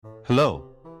Hello,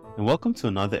 and welcome to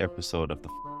another episode of the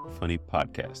Funny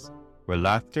Podcast, where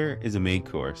laughter is a main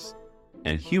course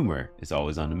and humor is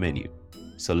always on the menu.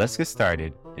 So let's get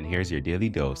started, and here's your daily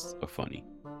dose of funny.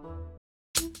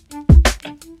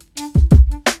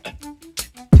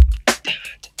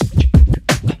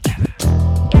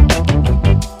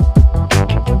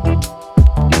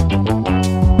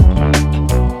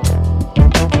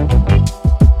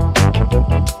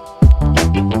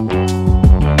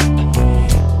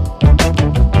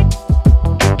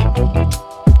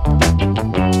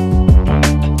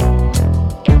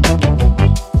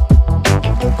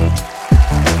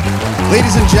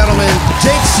 Ladies and gentlemen,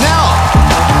 Jake Snell.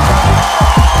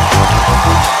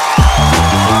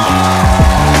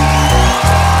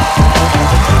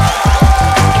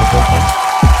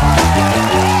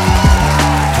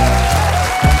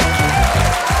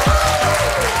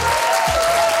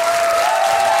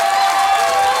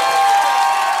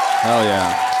 Hell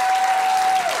yeah.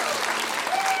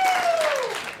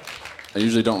 I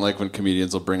usually don't like when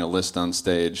comedians will bring a list on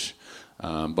stage.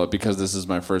 But because this is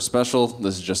my first special,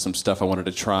 this is just some stuff I wanted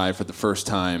to try for the first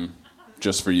time,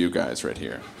 just for you guys right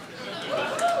here.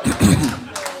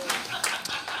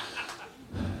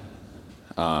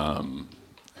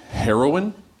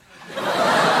 Heroin?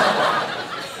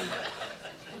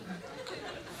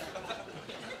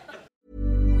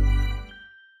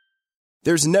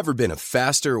 There's never been a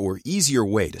faster or easier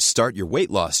way to start your weight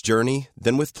loss journey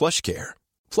than with PlushCare.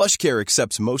 PlushCare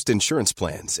accepts most insurance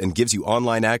plans and gives you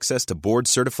online access to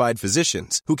board-certified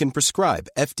physicians who can prescribe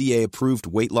FDA-approved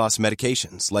weight loss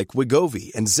medications like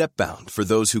Wegovy and Zepbound for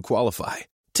those who qualify.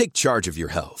 Take charge of your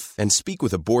health and speak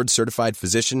with a board-certified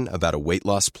physician about a weight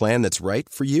loss plan that's right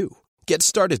for you. Get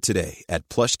started today at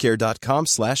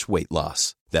plushcare.com/weight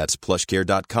loss. That's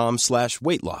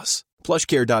plushcare.com/weight loss.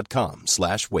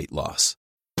 plushcare.com/weight loss.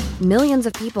 Millions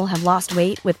of people have lost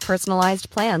weight with personalized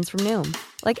plans from Noom.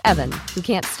 Like Evan, who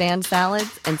can't stand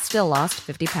salads and still lost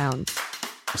 50 pounds.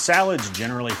 Salads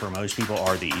generally for most people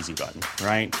are the easy button,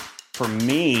 right? For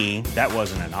me, that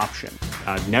wasn't an option.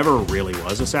 I never really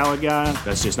was a salad guy.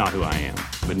 That's just not who I am.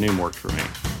 But Noom worked for me.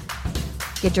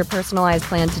 Get your personalized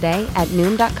plan today at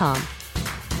Noom.com.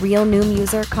 Real Noom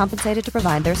user compensated to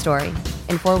provide their story.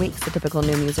 In 4 weeks, the typical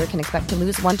Noom user can expect to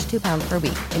lose 1 to 2 pounds per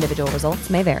week. Individual results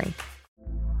may vary.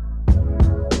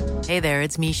 Hey there,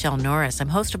 it's Michelle Norris. I'm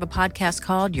host of a podcast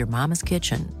called Your Mama's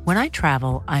Kitchen. When I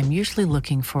travel, I'm usually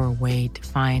looking for a way to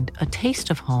find a taste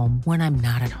of home when I'm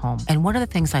not at home. And one of the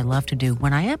things I love to do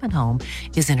when I am at home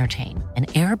is entertain. And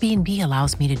Airbnb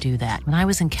allows me to do that. When I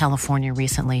was in California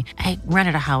recently, I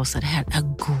rented a house that had a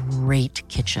great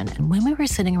kitchen. And when we were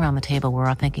sitting around the table, we were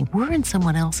all thinking, we're in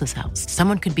someone else's house.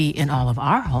 Someone could be in all of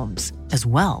our homes as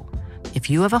well. If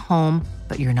you have a home,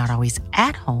 but you're not always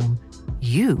at home,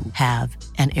 you have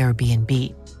an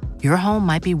Airbnb. Your home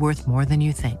might be worth more than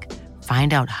you think.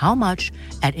 Find out how much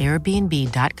at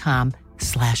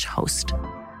airbnb.com/host.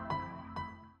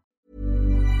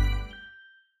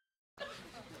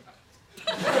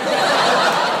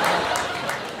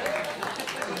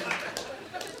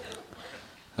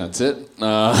 That's it.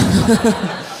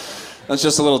 That's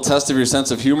just a little test of your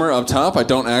sense of humor up top. I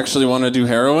don't actually want to do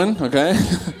heroin, okay?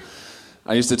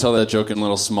 I used to tell that joke in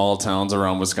little small towns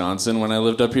around Wisconsin when I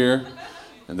lived up here,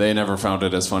 and they never found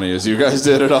it as funny as you guys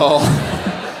did at all.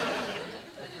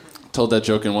 Told that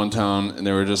joke in one town, and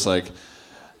they were just like,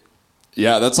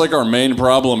 yeah, that's like our main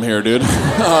problem here, dude. I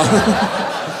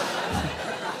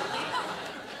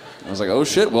was like, oh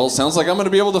shit, well, sounds like I'm going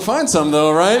to be able to find some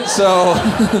though, right? So,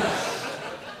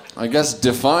 I guess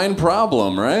define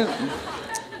problem, right?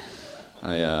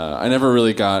 I never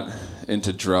really got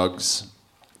into drugs.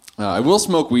 I will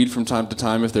smoke weed from time to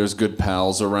time if there's good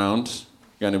pals around.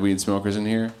 Got any weed smokers in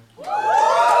here?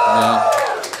 Yeah.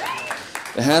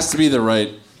 It has to be the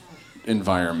right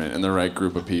environment and the right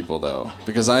group of people, though.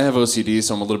 Because I have OCD,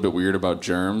 so I'm a little bit weird about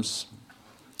germs.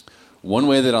 One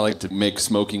way that I like to make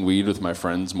smoking weed with my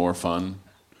friends more fun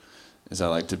is I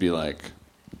like to be like,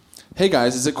 hey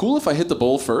guys, is it cool if I hit the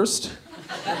bowl first?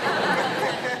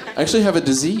 I actually have a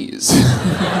disease.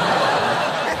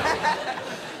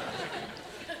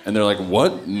 And they're like,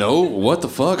 what? No? What the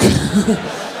fuck?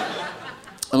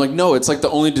 I'm like, no, it's like the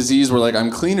only disease where like I'm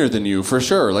cleaner than you, for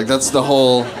sure. Like that's the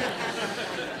whole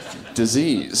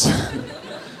disease.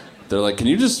 They're like, can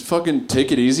you just fucking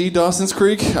take it easy, Dawson's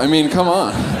Creek? I mean, come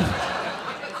on.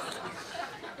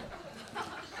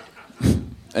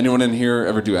 Anyone in here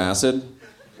ever do acid?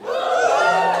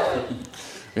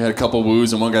 We had a couple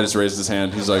woos and one guy just raised his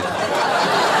hand. He's like,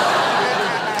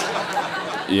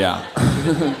 yeah.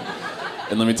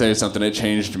 And let me tell you something, it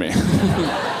changed me.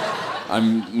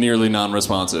 I'm nearly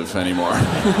non-responsive anymore.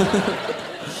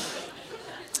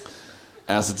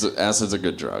 Acid's a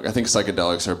good drug. I think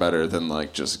psychedelics are better than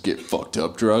like just get fucked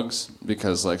up drugs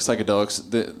because like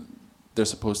psychedelics they're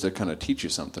supposed to kind of teach you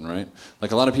something, right?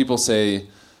 Like a lot of people say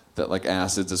that like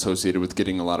acid's associated with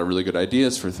getting a lot of really good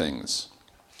ideas for things.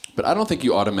 But I don't think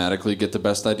you automatically get the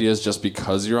best ideas just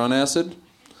because you're on acid.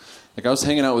 Like I was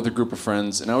hanging out with a group of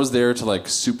friends and I was there to like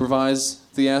supervise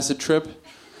the acid trip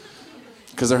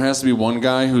because there has to be one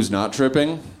guy who's not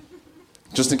tripping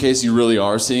just in case you really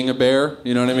are seeing a bear,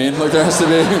 you know what I mean? Like there has to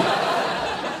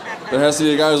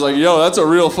be a guy who's like, yo, that's a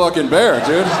real fucking bear,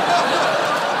 dude.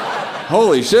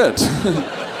 Holy shit.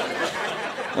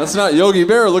 That's not Yogi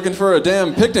Bear looking for a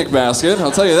damn picnic basket,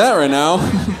 I'll tell you that right now.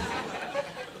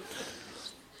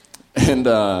 And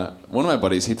one of my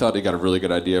buddies, he thought he got a really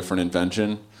good idea for an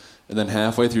invention, and then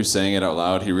halfway through saying it out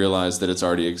loud, he realized that it's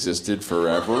already existed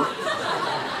forever.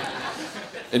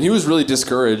 And he was really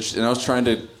discouraged, and I was trying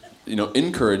to,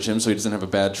 encourage him so he doesn't have a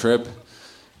bad trip.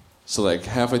 So like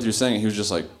halfway through saying it, he was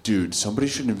just like, dude, somebody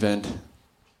should invent...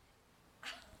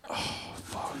 Oh,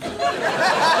 fuck.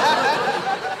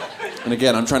 And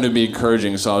again, I'm trying to be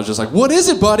encouraging, so I was just like, what is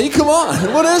it, buddy? Come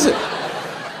on, what is it?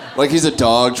 Like he's a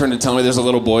dog trying to tell me there's a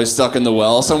little boy stuck in the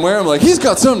well somewhere. I'm like, he's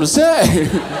got something to say.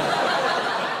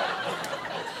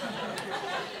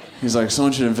 He's like,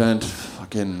 someone should invent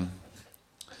fucking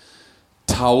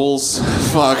towels.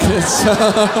 Fuck.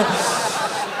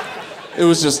 It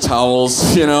was just towels,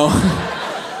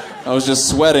 I was just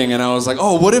sweating and I was like,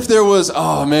 oh, what if there was,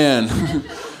 oh man.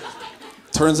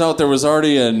 Turns out there was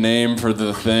already a name for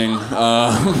the thing.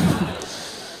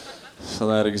 So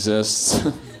that exists.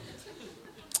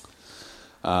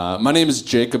 My name is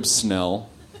Jacob Snell.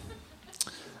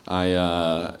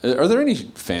 Are there any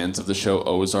fans of the show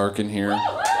Ozark in here?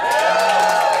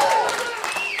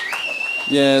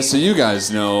 Yeah, so you guys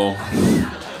know.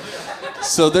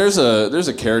 So there's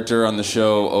a character on the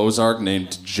show Ozark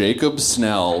named Jacob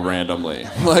Snell randomly.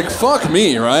 Like, fuck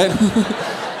me, right?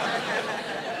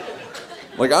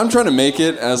 Like, I'm trying to make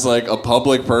it as, like, a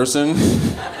public person.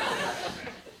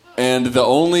 And the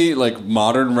only, like,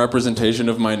 modern representation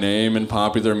of my name in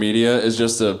popular media is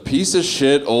just a piece of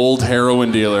shit old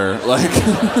heroin dealer. Like,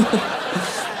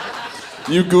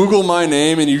 you Google my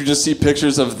name and you just see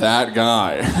pictures of that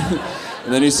guy.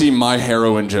 And then you see my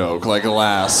heroin joke, like,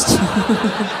 last.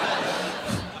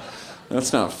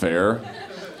 That's not fair.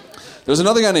 There's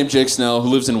another guy named Jake Snell who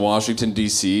lives in Washington,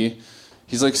 D.C.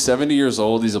 He's like 70 years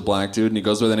old, he's a black dude, and he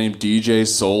goes by the name DJ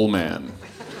Soul Man.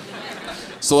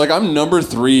 So, like, I'm number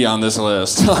 3 on this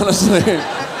list, honestly.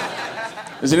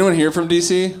 Is anyone here from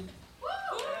D.C.?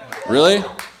 Really?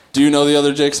 Do you know the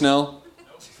other Jake Snell?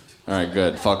 All right,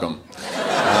 good. Fuck him.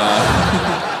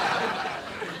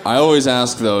 I always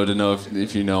ask, though, to know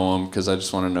if you know him, because I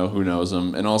just want to know who knows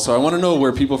him. And also, I want to know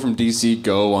where people from D.C.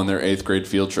 go on their 8th grade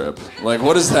field trip. Like,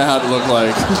 what does that look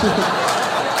like?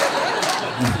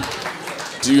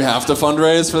 Do you have to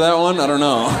fundraise for that one? I don't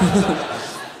know.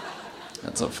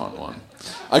 That's a fun one.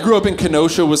 I grew up in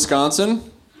Kenosha, Wisconsin.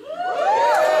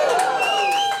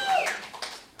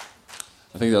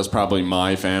 I think that was probably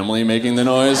my family making the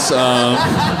noise.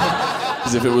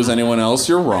 Because if it was anyone else,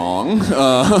 you're wrong.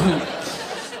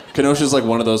 Kenosha is like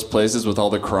one of those places with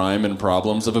all the crime and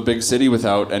problems of a big city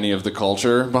without any of the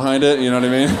culture behind it, you know what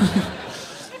I mean?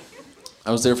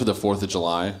 I was there for the 4th of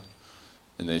July,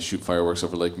 and they shoot fireworks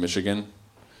over Lake Michigan.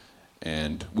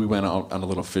 And we went out on a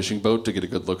little fishing boat to get a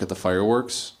good look at the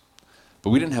fireworks.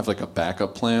 But we didn't have like a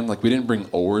backup plan. Like we didn't bring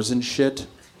oars and shit.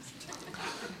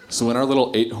 So when our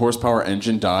little 8 horsepower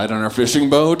engine died on our fishing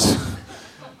boat,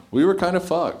 we were kind of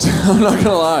fucked. I'm not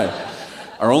gonna lie.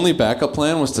 Our only backup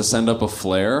plan was to send up a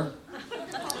flare.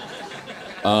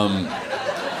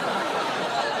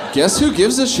 Guess who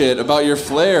gives a shit about your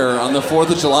flare on the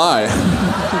 4th of July?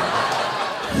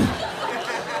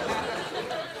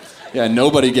 Yeah,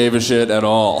 nobody gave a shit at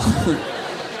all.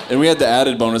 And we had the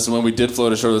added bonus, and when we did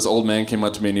float ashore, this old man came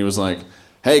up to me and he was like,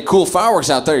 hey, cool fireworks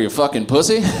out there, you fucking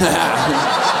pussy.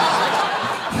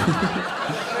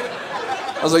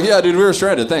 I was like, yeah, dude, we were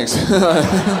stranded, thanks. And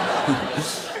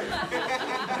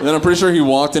then I'm pretty sure he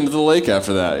walked into the lake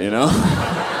after that,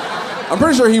 I'm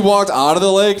pretty sure he walked out of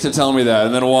the lake to tell me that,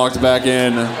 and then walked back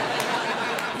in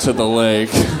to the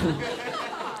lake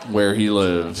where he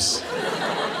lives.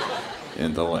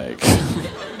 In the lake.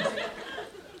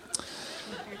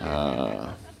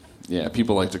 Yeah,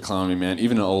 people like to clown me, man.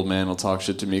 Even an old man will talk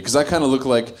shit to me. Because I kind of look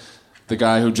like the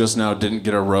guy who just now didn't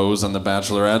get a rose on The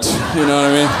Bachelorette. You know what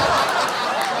I mean?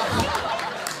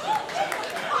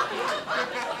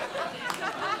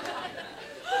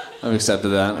 I've accepted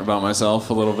that about myself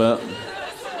a little bit.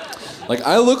 Like,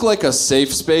 I look like a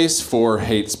safe space for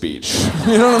hate speech.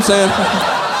 You know what I'm saying?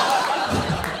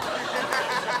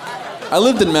 I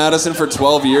lived in Madison for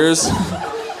 12 years.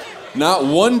 Not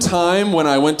one time when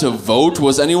I went to vote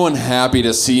was anyone happy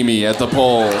to see me at the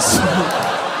polls.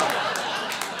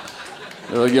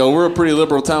 They're like, yo, we're a pretty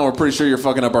liberal town. We're pretty sure you're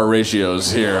fucking up our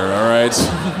ratios here, all right?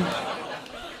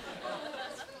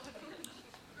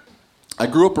 I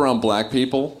grew up around black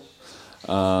people.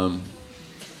 Don't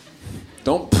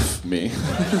pff me.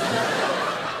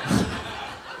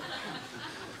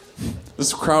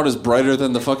 This crowd is brighter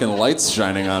than the fucking lights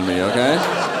shining on me, okay?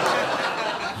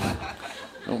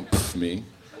 Don't pff me.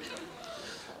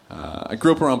 I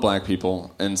grew up around black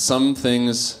people, and some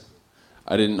things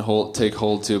I didn't take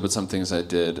hold to, but some things I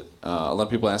did. A lot of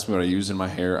people ask me what I use in my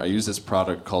hair. I use this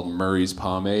product called Murray's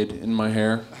Pomade in my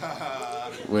hair,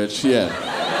 which, yeah.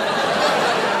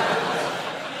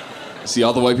 See,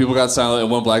 all the white people got silent,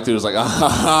 and one black dude was like, ah ha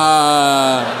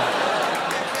ha.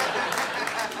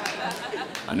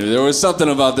 I knew there was something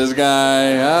about this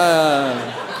guy.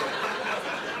 Ah.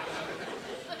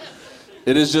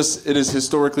 It is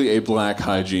historically a black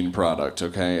hygiene product,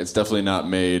 okay? It's definitely not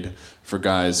made for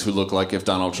guys who look like if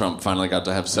Donald Trump finally got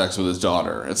to have sex with his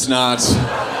daughter. It's not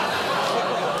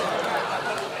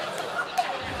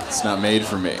made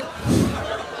for me.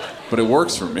 But it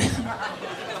works for me.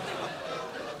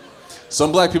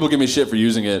 Some black people give me shit for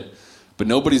using it, but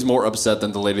nobody's more upset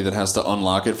than the lady that has to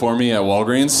unlock it for me at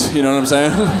Walgreens. You know what I'm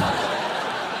saying?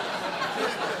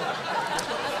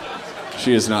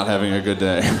 She is not having a good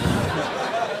day.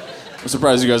 I'm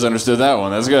surprised you guys understood that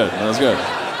one. That's good. That's good.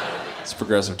 It's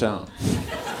progressive town.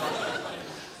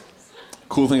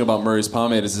 Cool thing about Murray's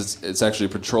Pomade is it's actually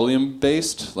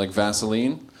petroleum-based, like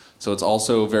Vaseline, so it's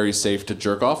also very safe to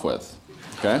jerk off with.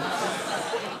 Okay?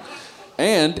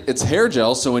 And it's hair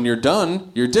gel, so when you're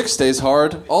done, your dick stays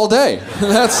hard all day.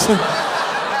 That's a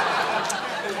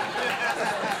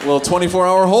little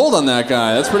 24-hour hold on that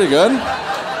guy. That's pretty good.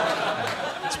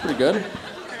 That's pretty good.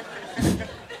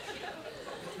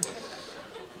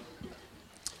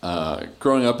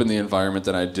 Growing up in the environment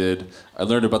that I did, I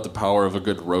learned about the power of a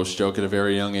good roast joke at a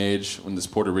very young age when this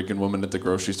Puerto Rican woman at the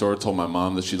grocery store told my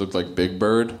mom that she looked like Big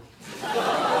Bird.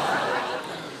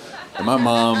 And my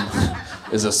mom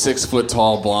is a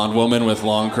 6-foot-tall blonde woman with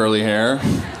long curly hair.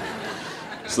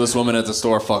 So this woman at the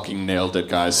store fucking nailed it,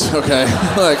 guys, okay?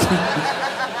 Like,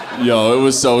 yo, it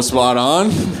was so spot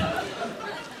on.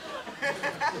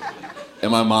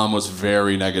 And my mom was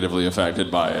very negatively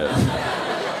affected by it.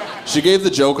 She gave the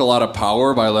joke a lot of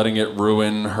power by letting it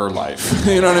ruin her life.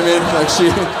 You know what I mean?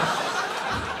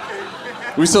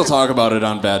 Like we still talk about it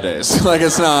on bad days. Like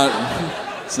it's not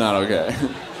okay.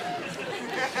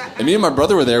 And me and my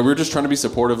brother were there. We were just trying to be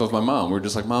supportive of my mom. We were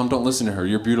just like, Mom, don't listen to her.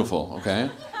 You're beautiful, okay?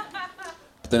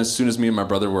 But then as soon as me and my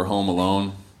brother were home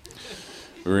alone,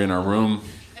 we were in our room.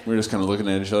 We were just kind of looking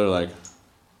at each other like,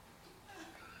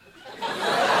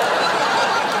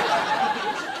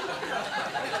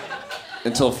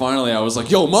 until finally I was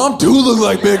like, yo, Mom do look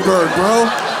like Big Bird, bro.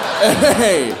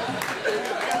 Hey,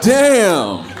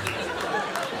 damn.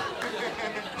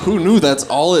 Who knew that's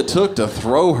all it took to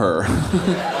throw her?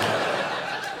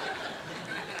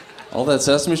 All that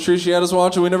Sesame Street she had us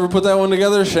watching, we never put that one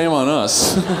together? Shame on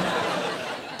us.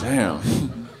 Damn.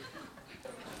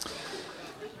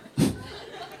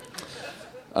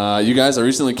 You guys, I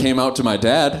recently came out to my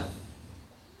dad.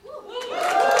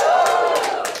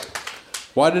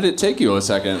 Why did it take you a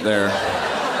second there?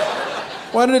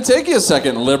 Why did it take you a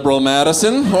second, liberal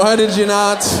Madison? Why did you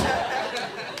not?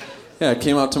 Yeah, I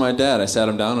came out to my dad. I sat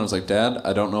him down and I was like, Dad,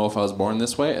 I don't know if I was born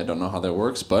this way. I don't know how that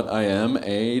works, but I am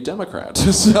a Democrat.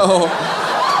 So,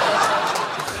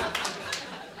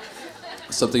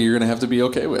 something you're going to have to be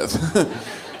okay with.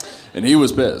 And he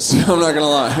was pissed. I'm not going to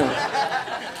lie.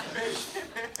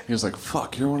 He was like,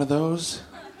 fuck, you're one of those?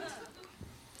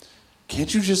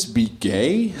 Can't you just be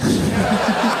gay?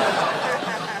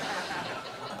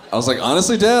 I was like,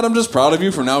 honestly, Dad, I'm just proud of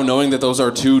you for now knowing that those are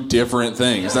two different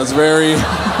things. That's very...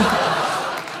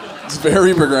 It's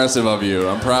very progressive of you.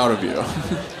 I'm proud of you.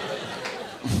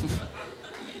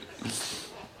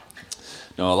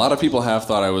 No, a lot of people have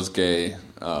thought I was gay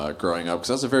growing up because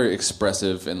I was a very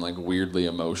expressive and like weirdly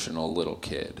emotional little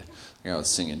kid. Like, I would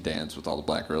sing and dance with all the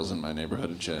black girls in my neighborhood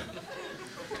and shit.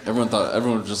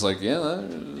 Everyone was just like, yeah.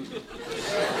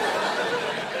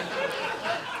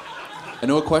 I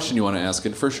know what question you want to ask,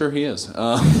 and for sure he is.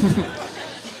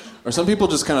 Or some people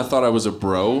just kind of thought I was a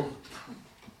bro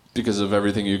because of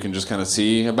everything you can just kind of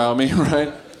see about me,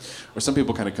 right? Or some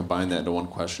people kind of combine that into one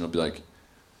question. They'll be like,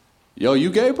 yo, you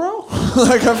gay, bro?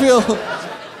 Like, I feel...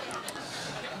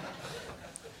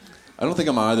 I don't think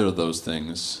I'm either of those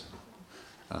things.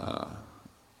 But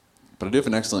I do have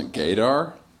an excellent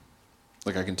gaydar.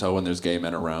 Like, I can tell when there's gay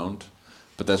men around.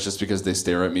 but that's just because they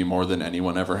stare at me more than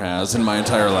anyone ever has in my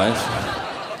entire life.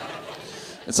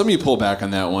 And some of you pull back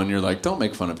on that one. You're like, don't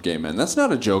make fun of gay men. That's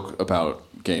not a joke about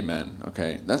gay men,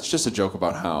 okay? That's just a joke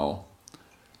about how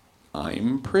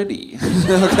I'm pretty,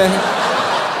 okay?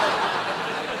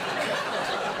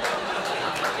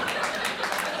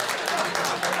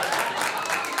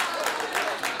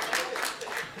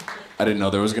 I didn't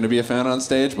know there was going to be a fan on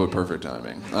stage, but perfect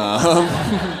timing.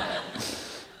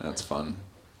 That's fun.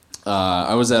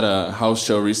 I was at a house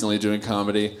show recently doing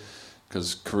comedy,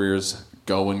 because career's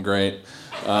going great.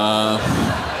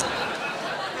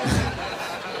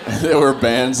 There were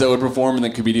bands that would perform, and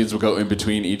then comedians would go in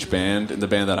between each band. And the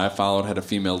band that I followed had a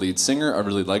female lead singer. I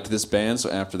really liked this band,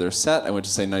 so after their set, I went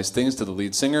to say nice things to the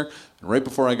lead singer. And right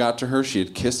before I got to her, she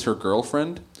had kissed her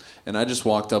girlfriend. And I just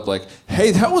walked up like, hey,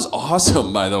 that was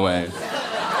awesome, by the way.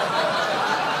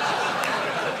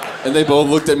 And they both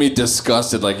looked at me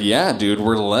disgusted, like, yeah, dude,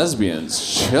 we're lesbians.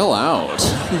 Chill out.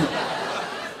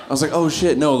 I was like, oh,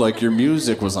 shit, no, like, your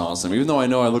music was awesome. Even though I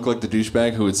know I look like the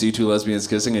douchebag who would see two lesbians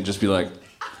kissing and just be like,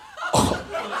 oh.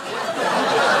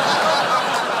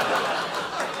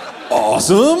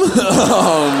 Awesome?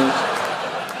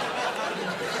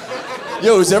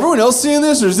 Yo, is everyone else seeing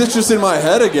this, or is this just in my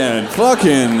head again?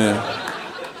 Fucking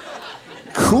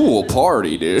cool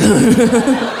party, dude.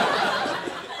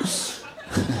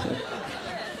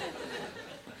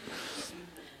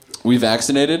 We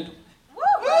vaccinated?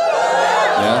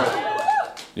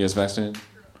 Yeah? You guys vaccinated?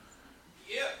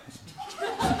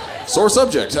 Yeah. Sore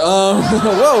subject.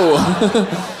 Whoa.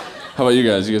 How about you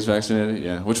guys? You guys vaccinated?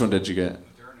 Yeah. Which one did you get?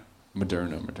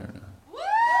 Moderna.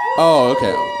 Oh,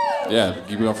 okay. Yeah,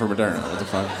 keep going for Moderna. What the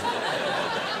fuck?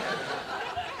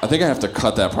 I think I have to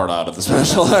cut that part out of the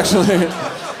special, actually.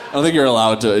 I don't think you're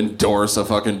allowed to endorse a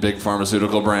fucking big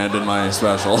pharmaceutical brand in my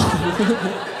special.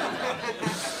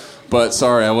 But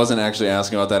sorry, I wasn't actually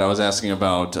asking about that. I was asking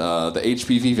about the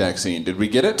HPV vaccine. Did we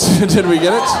get it? Did we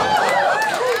get it?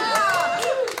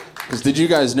 Because did you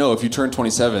guys know if you turn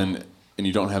 27 and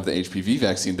you don't have the HPV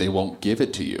vaccine, they won't give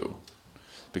it to you?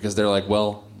 Because they're like,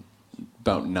 well,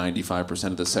 about 95%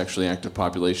 of the sexually active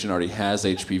population already has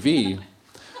HPV.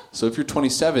 So if you're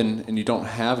 27 and you don't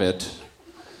have it,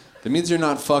 that means you're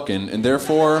not fucking, and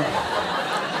therefore,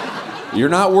 you're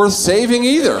not worth saving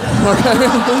either.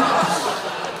 Okay?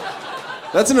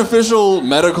 That's an official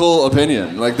medical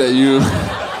opinion, like that you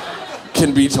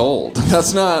can be told.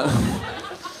 It's not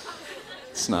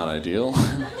ideal.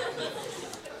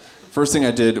 First thing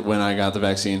I did when I got the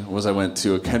vaccine was I went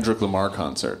to a Kendrick Lamar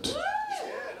concert.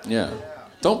 Yeah.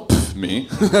 Don't pff me.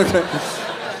 Okay.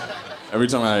 Every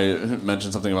time I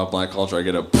mention something about black culture, I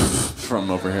get a pff from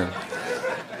over here.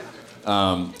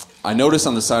 I noticed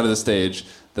on the side of the stage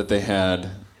that they had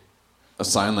a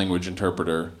sign language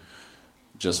interpreter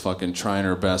just fucking trying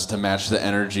her best to match the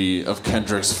energy of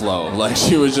Kendrick's flow. Like,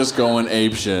 she was just going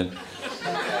apeshit.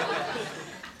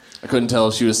 I couldn't tell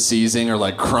if she was seizing or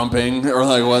like crumping or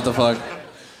like what the fuck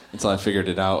until I figured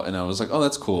it out, and I was like, oh,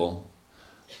 that's cool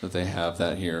that they have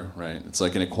that here, right? It's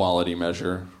like an equality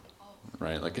measure,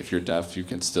 right? Like if you're deaf, you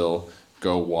can still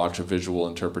go watch a visual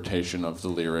interpretation of the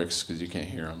lyrics because you can't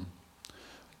hear them.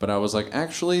 But I was like,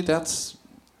 actually, that's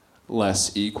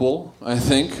less equal, I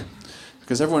think.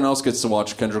 Because everyone else gets to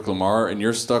watch Kendrick Lamar, and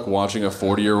you're stuck watching a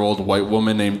 40-year-old white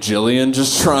woman named Jillian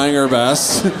just trying her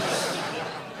best.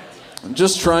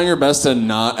 Just trying her best to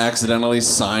not accidentally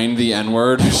sign the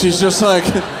N-word. She's just like...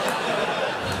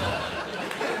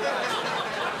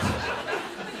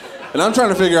 And I'm trying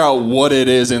to figure out what it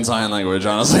is in sign language,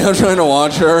 honestly. I'm trying to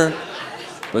watch her.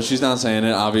 But she's not saying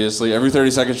it, obviously. Every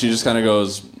 30 seconds, she just kind of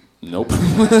goes, nope.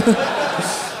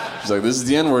 She's like, this is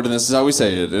the N-word, and this is how we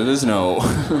say it. It is no.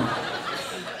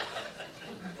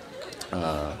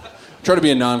 Try to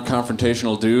be a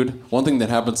non-confrontational dude. One thing that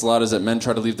happens a lot is that men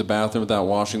try to leave the bathroom without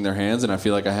washing their hands, and I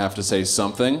feel like I have to say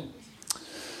something.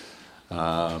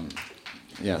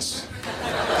 Yes.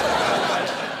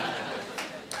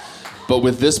 But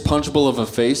with this punchable of a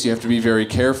face, you have to be very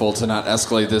careful to not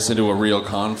escalate this into a real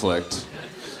conflict.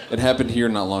 It happened here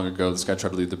not long ago. This guy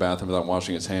tried to leave the bathroom without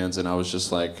washing his hands, and I was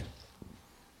just like,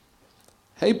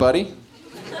 hey, buddy,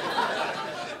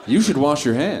 you should wash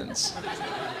your hands.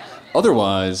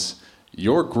 Otherwise,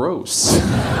 you're gross.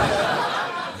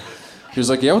 He was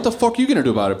like, yeah, what the fuck are you gonna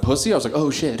do about it, pussy? I was like,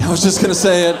 oh shit, I was just gonna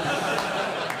say it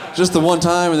just the one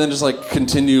time and then just like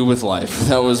continue with life.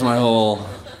 That was my whole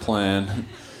plan.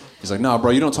 He's like, no,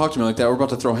 bro, you don't talk to me like that. We're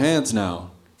about to throw hands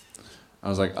now. I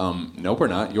was like, nope, we're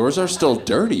not. Yours are still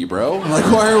dirty, bro. Like,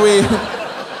 why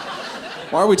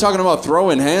are we talking about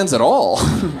throwing hands at all?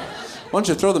 Why don't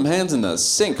you throw them hands in the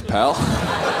sink, pal?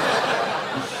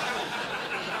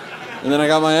 And then I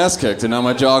got my ass kicked, and now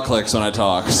my jaw clicks when I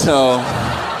talk, so...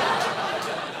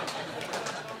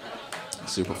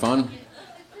 Super fun.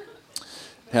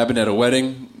 Happened at a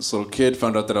wedding. This little kid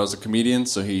found out that I was a comedian,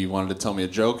 so he wanted to tell me a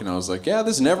joke, and I was like, yeah,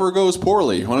 this never goes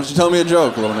poorly. Why don't you tell me a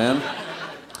joke, little man?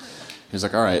 He was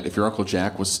like, all right, if your Uncle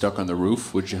Jack was stuck on the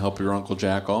roof, would you help your Uncle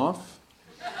Jack off?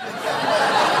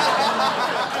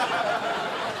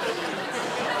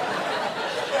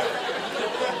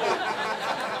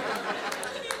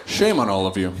 Shame on all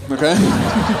of you, okay?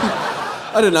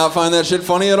 I did not find that shit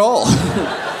funny at all.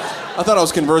 I thought I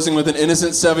was conversing with an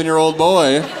innocent 7-year-old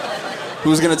boy who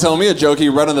was going to tell me a joke he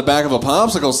read on the back of a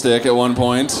popsicle stick at one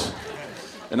point.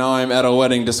 And now I'm at a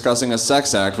wedding discussing a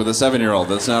sex act with a 7-year-old.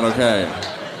 That's not okay.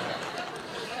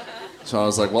 So I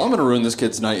was like, well, I'm going to ruin this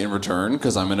kid's night in return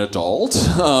because I'm an adult.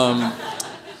 I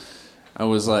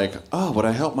was like, oh, would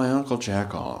I help my Uncle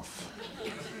Jack off?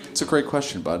 It's a great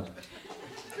question, bud.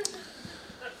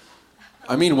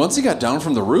 I mean, once he got down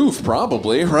from the roof,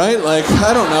 probably, right? Like,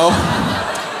 I don't know.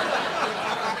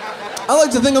 I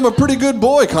like to think I'm a pretty good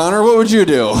boy, Connor. What would you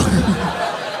do?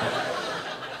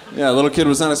 Yeah, little kid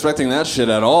was not expecting that shit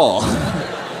at all.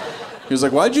 He was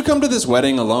like, why'd you come to this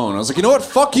wedding alone? I was like, you know what?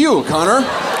 Fuck you, Connor.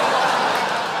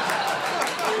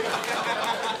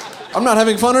 I'm not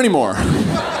having fun anymore.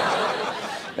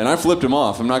 And I flipped him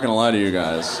off. I'm not going to lie to you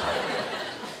guys.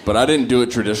 But I didn't do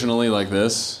it traditionally like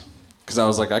this. Because I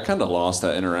was like, I kind of lost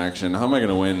that interaction. How am I going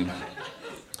to win?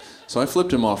 So I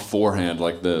flipped him off forehand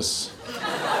like this.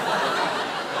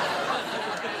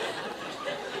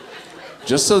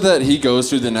 Just so that he goes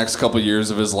through the next couple years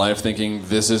of his life thinking,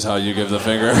 this is how you give the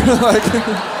finger.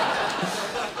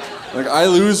 like I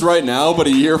lose right now, but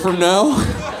a year from now,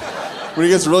 when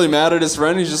he gets really mad at his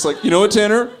friend, he's just like, you know what,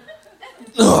 Tanner?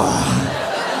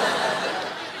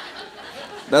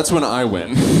 That's when I win.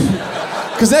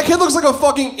 Because that kid looks like a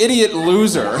fucking idiot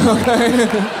loser, okay?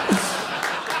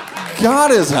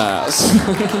 God, his ass.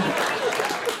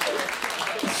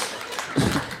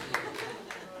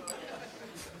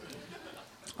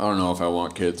 I don't know if I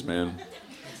want kids, man.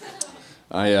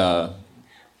 I'm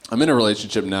in a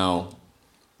relationship now.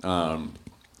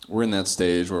 We're in that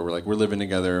stage where we're living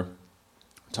together,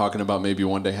 talking about maybe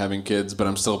one day having kids, but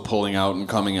I'm still pulling out and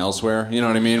coming elsewhere. You know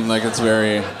what I mean? Like, it's a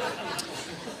very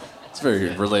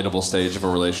relatable stage of a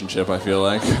relationship, I feel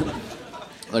like.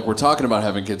 Like, we're talking about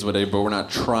having kids one day, but we're not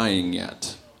trying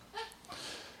yet.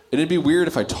 And it'd be weird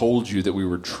if I told you that we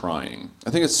were trying. I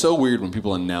think it's so weird when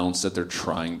people announce that they're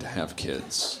trying to have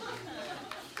kids.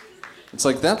 It's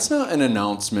like, that's not an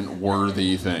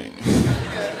announcement-worthy thing.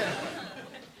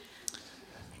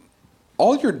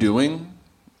 All you're doing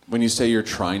when you say you're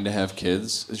trying to have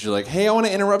kids is you're like, hey, I want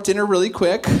to interrupt dinner really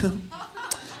quick.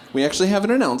 We actually have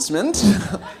an announcement.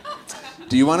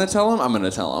 Do you want to tell him? I'm going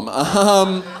to tell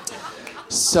him.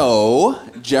 So,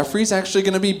 Jeffrey's actually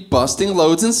going to be busting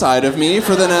loads inside of me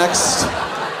for the next,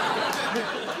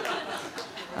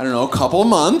 I don't know, couple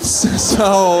months.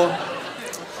 So,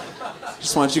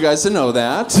 just want you guys to know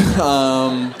that.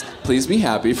 Please be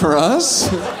happy for us.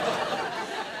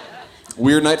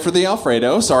 Weird night for the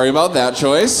Alfredo. Sorry about that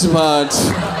choice, but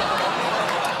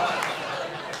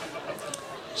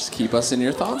just keep us in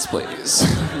your thoughts, please.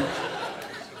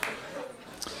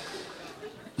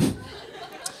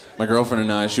 My girlfriend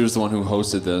and I, she was the one who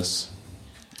hosted this.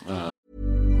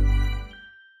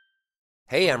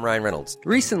 Hey, I'm Ryan Reynolds.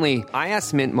 Recently, I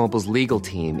asked Mint Mobile's legal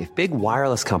team if big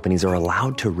wireless companies are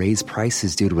allowed to raise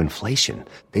prices due to inflation.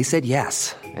 They said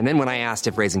yes. And then when I asked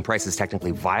if raising prices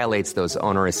technically violates those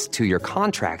onerous 2-year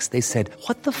contracts, they said,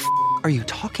 what the f*** are you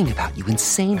talking about, you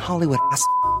insane Hollywood ass f-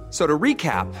 So to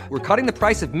recap, we're cutting the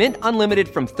price of Mint Unlimited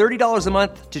from $30 a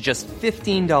month to just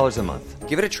 $15 a month.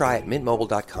 Give it a try at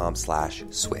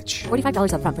mintmobile.com/switch.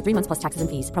 $45 up front for 3 months plus taxes and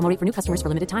fees. Promo rate for new customers for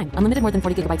limited time. Unlimited more than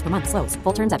 40 gigabytes per month. Slows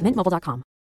full terms at mintmobile.com.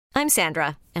 I'm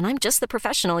Sandra, and I'm just the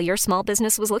professional your small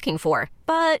business was looking for.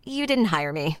 But you didn't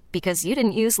hire me because you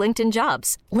didn't use LinkedIn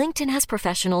Jobs. LinkedIn has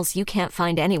professionals you can't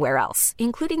find anywhere else,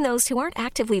 including those who aren't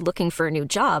actively looking for a new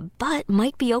job, but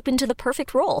might be open to the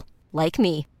perfect role, like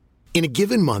me. In a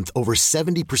given month, over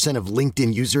 70% of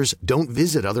LinkedIn users don't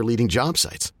visit other leading job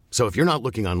sites. So if you're not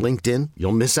looking on LinkedIn,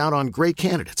 you'll miss out on great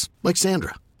candidates like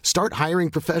Sandra. Start hiring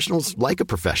professionals like a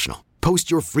professional. Post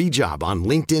your free job on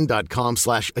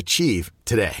linkedin.com/achieve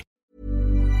today.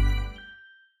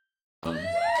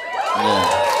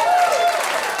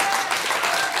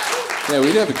 Yeah,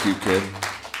 we'd have a cute kid.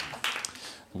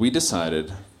 We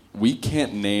decided we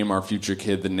can't name our future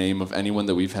kid the name of anyone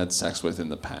that we've had sex with in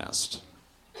the past.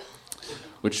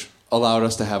 Which allowed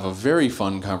us to have a very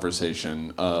fun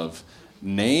conversation of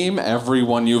name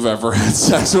everyone you've ever had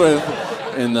sex with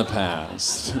in the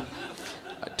past.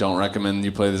 don't recommend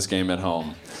you play this game at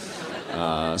home.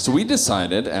 So we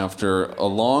decided, after a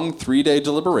long 3-day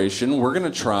deliberation, we're going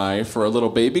to try for a little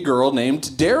baby girl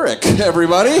named Derek,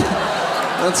 everybody.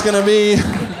 That's going to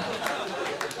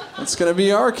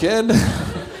be our kid.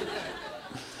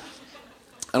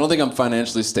 I don't think I'm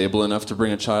financially stable enough to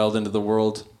bring a child into the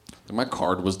world. My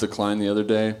card was declined the other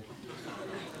day.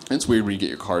 It's weird when you get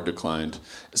your card declined,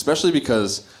 especially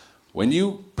because when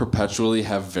you perpetually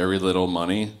have very little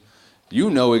money, you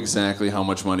know exactly how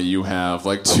much money you have,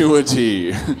 like to a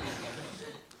T.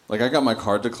 Like, I got my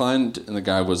card declined, and the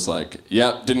guy was like,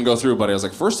 yeah, didn't go through, buddy. I was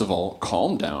like, first of all,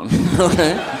 calm down,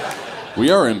 okay?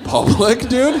 We are in public,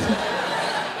 dude.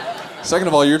 Second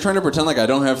of all, you're trying to pretend like I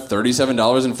don't have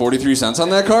 $37.43 on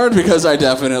that card? Because I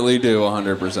definitely do,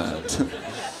 100%.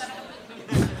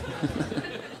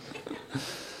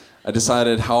 I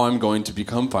decided how I'm going to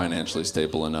become financially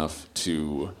stable enough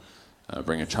to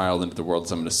bring a child into the world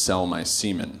is I'm going to sell my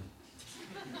semen.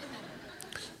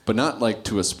 But not like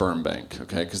to a sperm bank,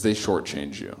 okay? Because they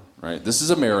shortchange you, right? This is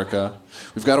America.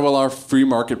 We've got to allow free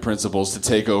market principles to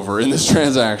take over in this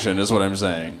transaction, is what I'm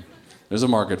saying. There's a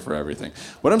market for everything.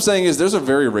 What I'm saying is there's a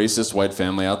very racist white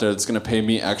family out there that's going to pay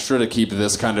me extra to keep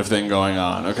this kind of thing going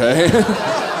on, okay?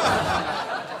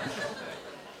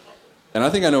 And I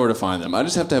think I know where to find them. I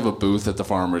just have to have a booth at the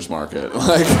farmer's market.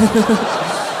 Like,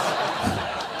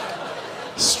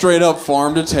 straight up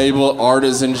farm to table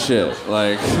artisan shit.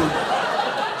 Like,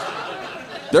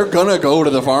 they're gonna go to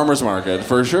the farmer's market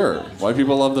for sure. White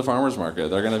people love the farmer's market.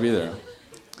 They're gonna be there.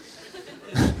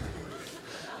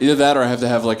 Either that or I have to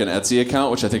have like an Etsy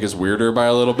account, which I think is weirder by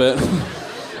a little bit.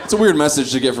 It's a weird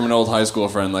message to get from an old high school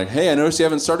friend. Like, hey, I noticed you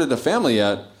haven't started a family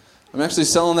yet. I'm actually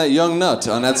selling that young nut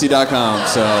on Etsy.com,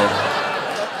 so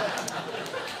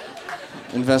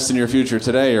invest in your future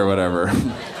today or whatever.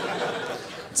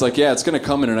 It's like, yeah, it's gonna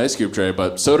come in an ice cube tray,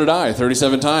 but so did I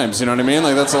 37 times, you know what I mean?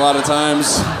 Like, that's a lot of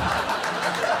times.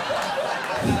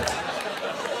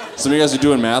 Some of you guys are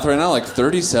doing math right now, like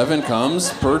 37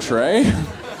 comes per tray?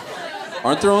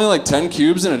 Aren't there only like 10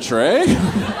 cubes in a tray?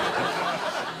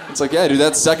 It's like, yeah, dude,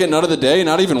 that second nut of the day,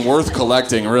 not even worth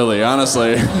collecting, really,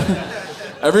 honestly.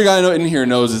 Every guy in here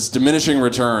knows it's diminishing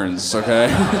returns, okay?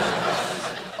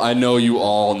 I know you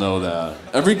all know that.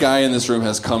 Every guy in this room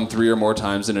has come 3 or more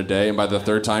times in a day, and by the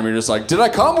third time you're just like, did I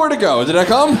come? Where'd it go? Did I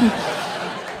come?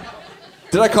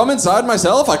 Did I come inside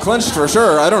myself? I clenched for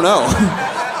sure, I don't know.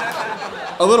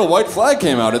 A little white flag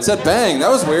came out, it said bang, that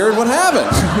was weird, what happened?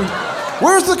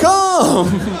 Where's the cum?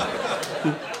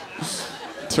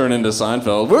 Turn into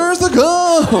Seinfeld. Where's the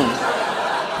cum?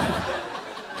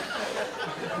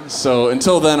 So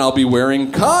until then, I'll be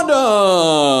wearing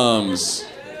condoms.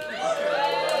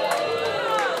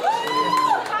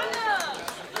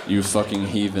 You fucking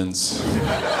heathens.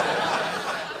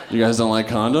 You guys don't like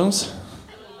condoms?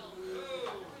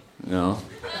 No?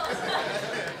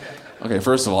 Okay,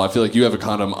 first of all, I feel like you have a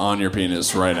condom on your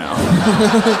penis right now.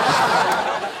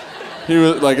 He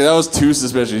was like, that was too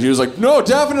suspicious. He was like, no,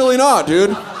 definitely not, dude.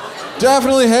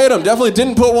 Definitely hate him. Definitely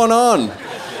didn't put one on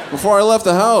before I left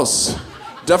the house.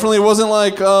 Definitely wasn't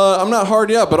like, I'm not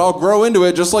hard yet, but I'll grow into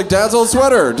it just like Dad's old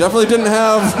sweater. Definitely didn't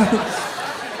have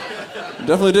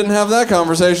that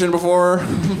conversation before.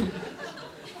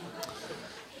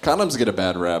 Condoms get a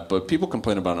bad rap, but people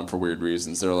complain about them for weird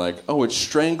reasons. They're like, oh, it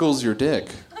strangles your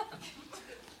dick.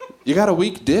 You got a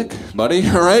weak dick, buddy,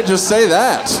 all right? Just say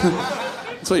that.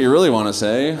 That's what you really want to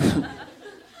say.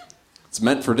 It's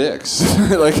meant for dicks.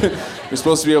 Like, you're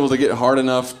supposed to be able to get hard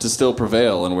enough to still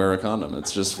prevail and wear a condom.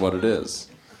 It's just what it is.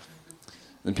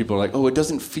 And people are like, oh, it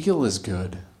doesn't feel as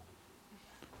good.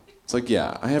 It's like,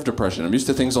 yeah, I have depression. I'm used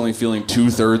to things only feeling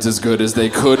 2/3 as good as they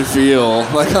could feel.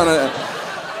 Like,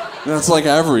 that's like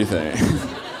everything.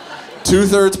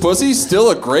 2/3 pussy, still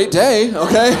a great day,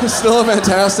 okay? Still a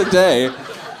fantastic day.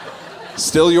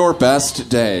 Still your best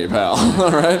day, pal,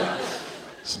 all right?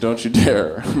 So don't you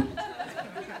dare.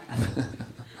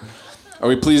 Are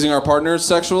we pleasing our partners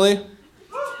sexually?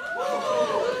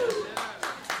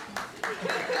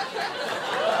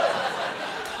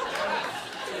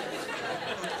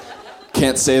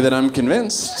 Can't say that I'm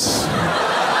convinced.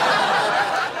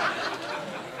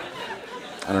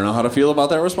 I don't know how to feel about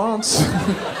that response.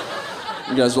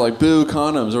 You guys were like, boo,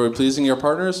 condoms. Are we pleasing your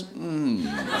partners?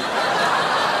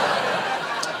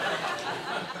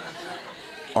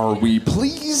 Are we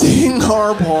pleasing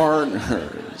our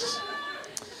partners?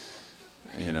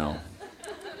 You know,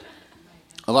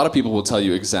 a lot of people will tell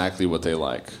you exactly what they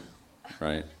like,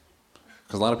 right?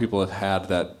 Because a lot of people have had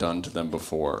that done to them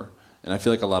before. And I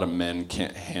feel like a lot of men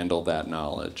can't handle that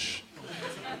knowledge.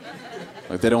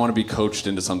 Like, they don't want to be coached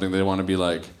into something. They want to be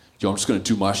like, yo, I'm just gonna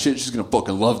do my shit. She's gonna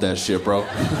fucking love that shit, bro.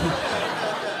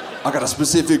 I got a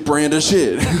specific brand of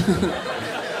shit.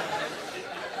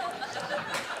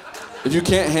 If you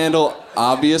can't handle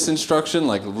obvious instruction,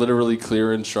 like literally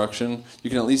clear instruction,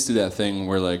 you can at least do that thing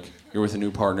where like you're with a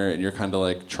new partner and you're kind of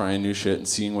like trying new shit and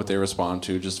seeing what they respond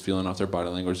to, just feeling off their body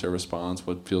language, their response,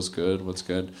 what feels good, what's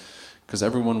good. Because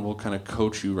everyone will kind of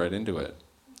coach you right into it.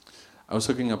 I was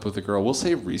hooking up with a girl, we'll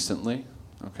say recently,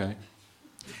 okay?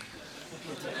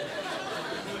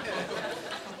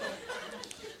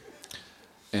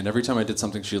 And every time I did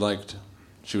something she liked,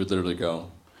 she would literally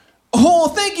go, oh,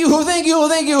 thank you, thank you,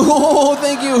 thank you, oh,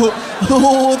 thank you,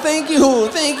 oh, thank you,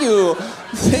 thank you,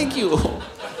 thank you.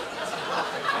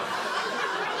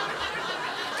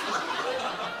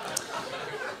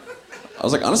 I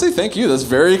was like, honestly, thank you. That's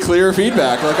very clear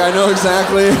feedback. Like, I know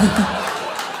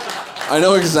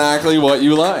exactly what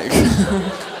you like.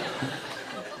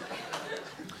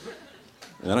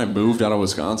 And then I moved out of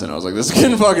Wisconsin. I was like, this is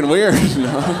getting fucking weird. You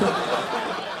know?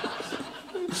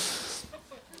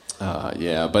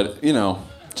 Yeah, but you know,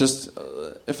 just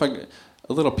a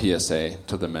little PSA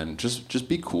to the men: just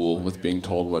be cool with being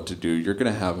told what to do. You're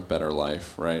gonna have a better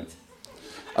life, right?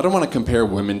 I don't want to compare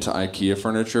women to IKEA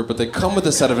furniture, but they come with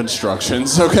a set of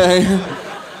instructions, okay?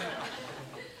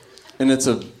 And it's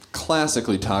a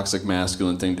classically toxic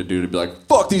masculine thing to do, to be like,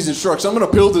 fuck these instructions, I'm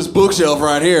gonna build this bookshelf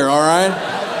right here, all right?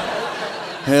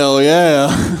 Hell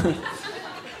yeah.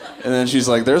 And then she's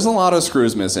like, there's a lot of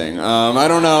screws missing. I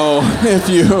don't know if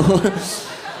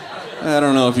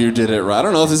you did it right. I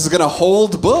don't know if this is gonna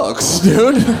hold books,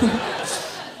 dude.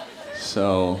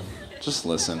 So, just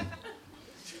listen.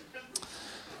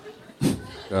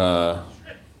 Well,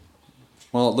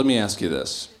 let me ask you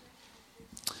this.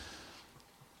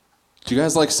 Do you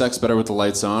guys like sex better with the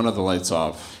lights on or the lights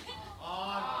off?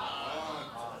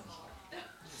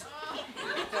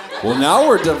 Well, now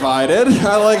we're divided.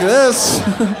 I like this.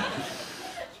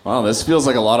 Wow, this feels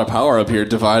like a lot of power up here,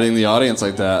 dividing the audience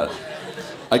like that.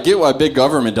 I get why big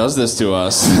government does this to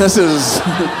us. This is...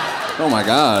 Oh my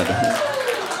God.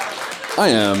 I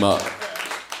am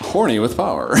horny with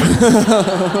power.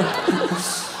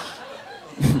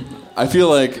 I feel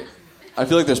like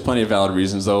there's plenty of valid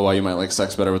reasons, though, why you might like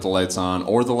sex better with the lights on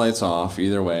or the lights off,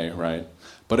 either way, right?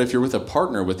 But if you're with a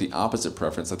partner with the opposite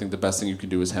preference, I think the best thing you can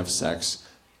do is have sex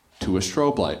to a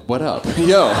strobe light. What up?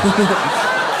 Yo.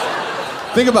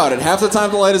 Think about it. Half the time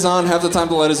the light is on, half the time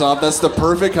the light is off. That's the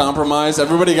perfect compromise.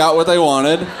 Everybody got what they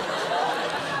wanted.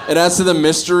 It adds to the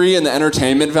mystery and the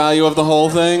entertainment value of the whole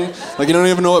thing. Like, you don't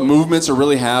even know what movements are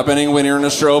really happening when you're in a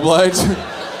strobe light.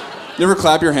 You ever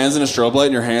clap your hands in a strobe light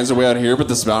and your hands are way out here, but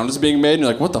the sound is being made, and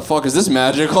you're like, what the fuck, is this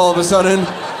magic all of a sudden?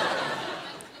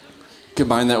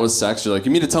 Combine that with sex, you're like,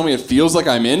 you mean to tell me it feels like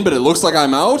I'm in, but it looks like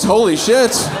I'm out? Holy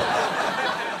shit.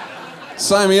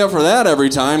 Sign me up for that every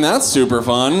time. That's super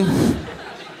fun.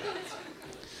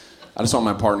 I just want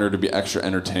my partner to be extra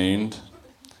entertained,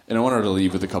 and I want her to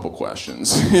leave with a couple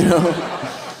questions, you know?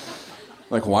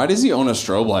 Like, why does he own a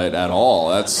strobe light at all?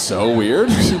 That's so weird.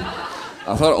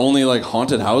 I thought only, like,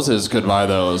 haunted houses could buy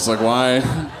those. Like, why?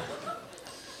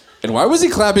 And why was he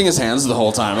clapping his hands the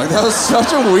whole time? Like, that was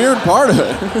such a weird part of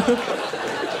it.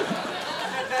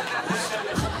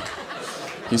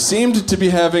 He seemed to be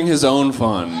having his own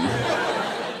fun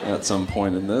at some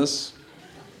point in this.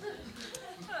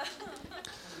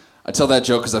 I tell that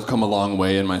joke because I've come a long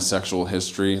way in my sexual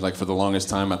history. Like, for the longest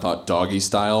time, I thought doggy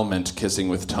style meant kissing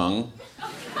with tongue.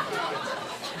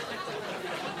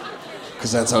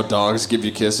 Because that's how dogs give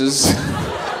you kisses.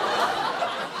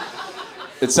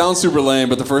 It sounds super lame,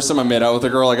 but the first time I made out with a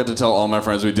girl, I got to tell all my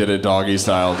friends we did it doggy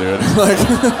style, dude. Like,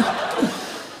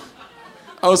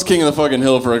 I was king of the fucking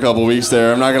hill for a couple weeks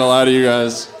there. I'm not gonna lie to you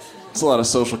guys. It's a lot of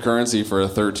social currency for a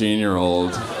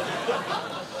 13-year-old.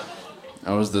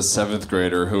 I was the 7th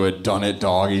grader who had done it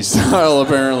doggy style,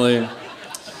 apparently.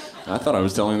 I thought I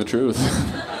was telling the truth.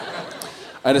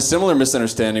 I had a similar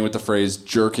misunderstanding with the phrase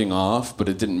jerking off, but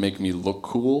it didn't make me look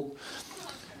cool.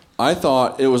 I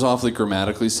thought it was awfully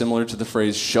grammatically similar to the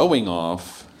phrase showing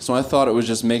off, so I thought it was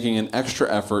just making an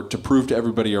extra effort to prove to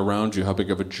everybody around you how big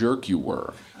of a jerk you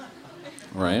were.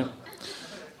 Right?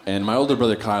 And my older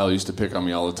brother Kyle used to pick on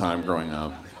me all the time growing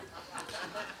up.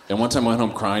 And one time I went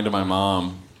home crying to my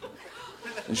mom,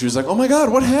 and she was like, oh my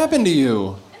God, what happened to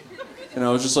you? And I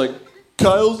was just like,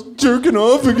 Kyle's jerking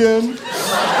off again.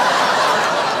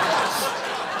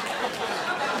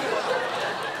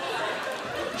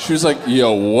 She was like,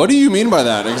 yo, what do you mean by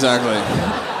that exactly?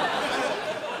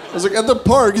 I was like, at the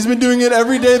park, he's been doing it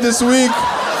every day this week.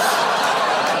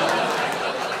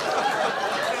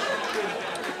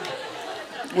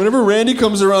 Whenever Randy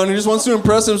comes around, he just wants to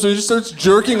impress him, so he just starts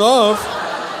jerking off.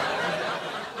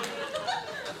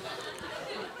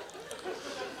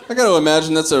 I gotta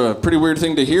imagine that's a pretty weird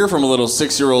thing to hear from a little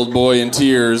 6-year-old boy in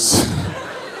tears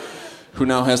who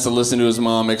now has to listen to his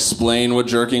mom explain what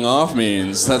jerking off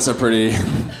means. That's a pretty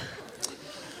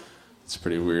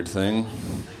weird thing.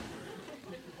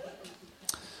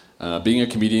 Being a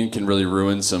comedian can really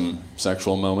ruin some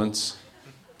sexual moments.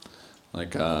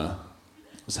 Like, I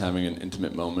was having an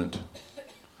intimate moment.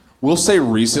 We'll say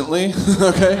recently,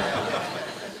 okay?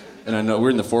 And I know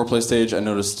we're in the foreplay stage. I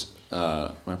noticed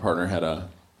my partner had a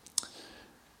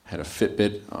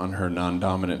Fitbit on her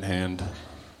non-dominant hand.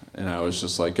 And I was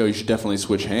just like, oh, you should definitely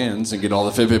switch hands and get all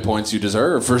the Fitbit points you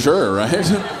deserve, for sure, right?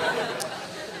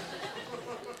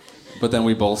 But then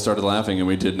we both started laughing and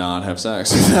we did not have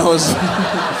sex. That was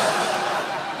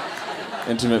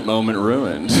intimate moment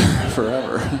ruined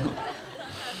forever.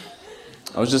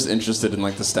 I was just interested in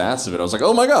like the stats of it. I was like,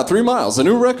 oh my God, 3 miles, a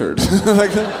new record.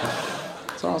 Like,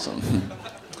 it's awesome.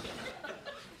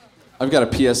 I've got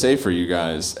a PSA for you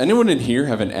guys. Anyone in here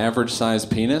have an average sized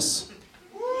penis?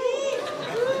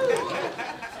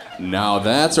 Now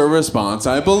that's a response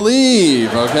I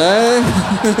believe, okay?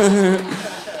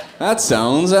 That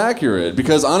sounds accurate,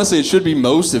 because honestly it should be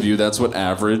most of you. That's what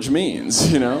average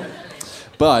means, you know?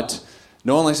 But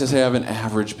no one likes to say I have an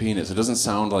average penis. It doesn't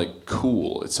sound like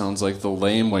cool. It sounds like the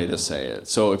lame way to say it.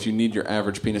 So if you need your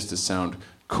average penis to sound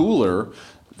cooler,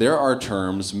 there are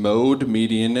terms mode,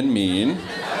 median, and mean.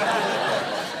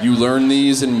 You learn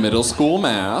these in middle school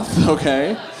math,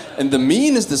 okay? And the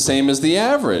mean is the same as the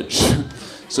average.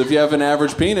 So if you have an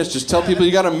average penis, just tell people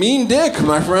you got a mean dick,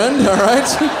 my friend, all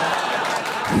right?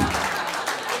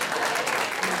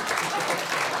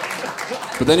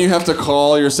 But then you have to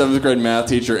call your 7th grade math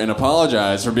teacher and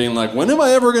apologize for being like, when am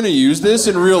I ever going to use this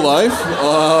in real life?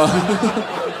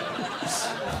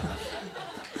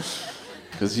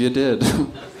 Because you did.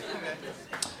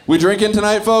 We drinking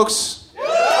tonight, folks?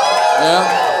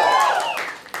 Yeah?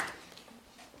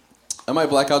 I might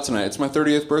black out tonight. It's my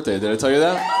 30th birthday. Did I tell you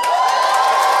that?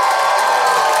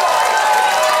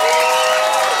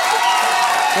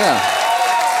 Yeah.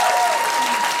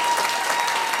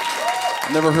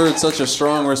 Never heard such a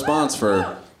strong response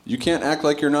for, you can't act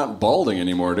like you're not balding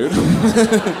anymore, dude.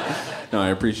 No, I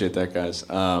appreciate that, guys.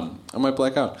 I might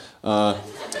black out.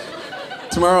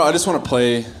 Tomorrow, I just want to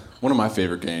play one of my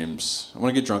favorite games. I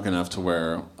want to get drunk enough to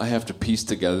where I have to piece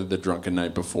together the drunken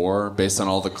night before based on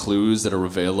all the clues that are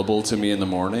available to me in the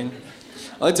morning.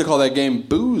 I like to call that game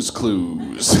Booze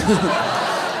Clues.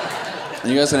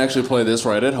 You guys can actually play this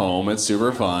right at home. It's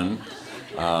super fun.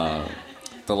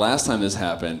 The last time this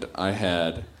happened, I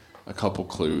had a couple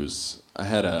clues. I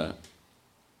had a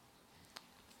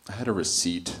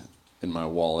receipt in my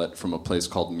wallet from a place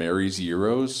called Mary's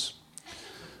Euros.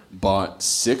 Bought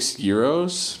 6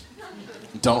 euros.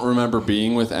 Don't remember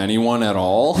being with anyone at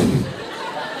all.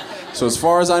 So as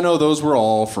far as I know, those were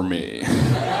all for me.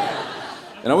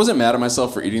 And I wasn't mad at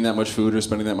myself for eating that much food or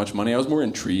spending that much money. I was more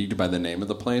intrigued by the name of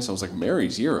the place. I was like,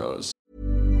 Mary's Euros.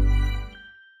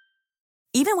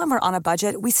 Even when we're on a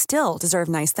budget, we still deserve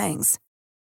nice things.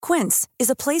 Quince is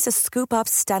a place to scoop up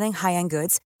stunning high-end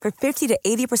goods for 50 to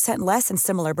 80% less than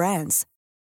similar brands.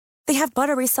 They have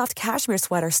buttery soft cashmere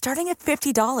sweaters starting at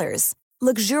 $50,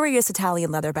 luxurious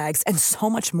Italian leather bags, and so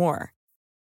much more.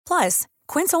 Plus,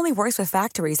 Quince only works with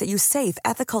factories that use safe,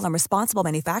 ethical, and responsible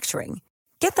manufacturing.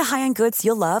 Get the high-end goods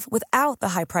you'll love without the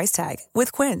high price tag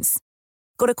with Quince.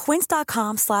 Go to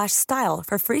quince.com/style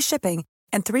for free shipping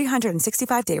and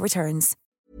 365-day returns.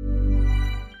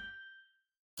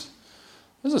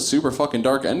 This is a super fucking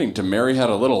dark ending to Mary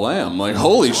Had a Little Lamb. Like,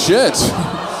 holy shit.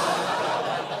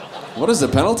 What is the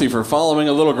penalty for following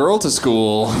a little girl to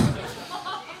school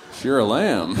if you're a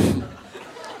lamb?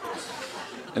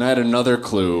 And I had another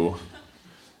clue.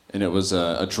 And it was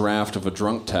a draft of a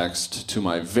drunk text to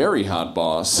my very hot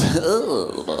boss.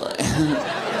 Oh, boy.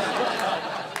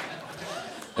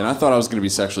 And I thought I was going to be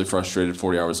sexually frustrated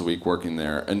 40 hours a week working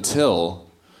there until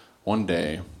one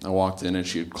day I walked in and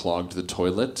she had clogged the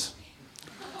toilet.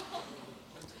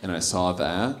 And I saw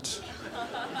that.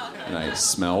 And I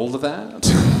smelled that.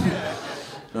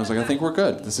 And I was like, I think we're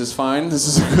good. This is fine. This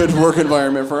is a good work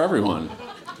environment for everyone.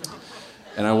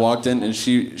 And I walked in, and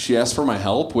she asked for my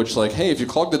help, which, like, hey, if you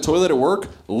clog the toilet at work,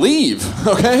 leave,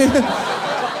 okay?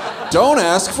 Don't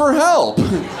ask for help.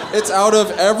 It's out of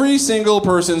every single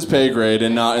person's pay grade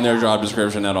and not in their job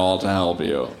description at all to help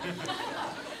you.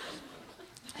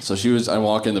 So I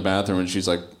walk in the bathroom, and she's,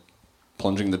 like,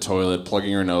 plunging the toilet,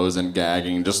 plugging her nose, and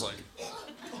gagging, just like...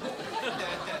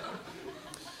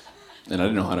 And I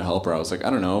didn't know how to help her. I was like, I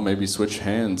don't know, maybe switch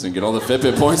hands and get all the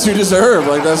Fitbit points you deserve.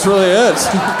 Like, that's really it.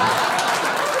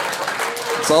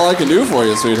 That's all I can do for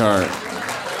you, sweetheart.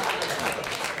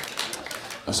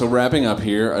 So wrapping up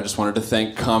here, I just wanted to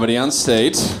thank Comedy on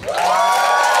State.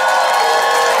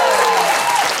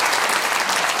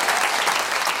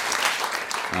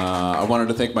 I wanted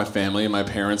to thank my family and my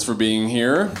parents for being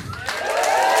here.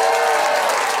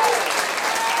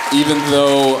 Even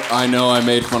though I know I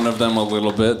made fun of them a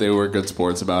little bit, they were good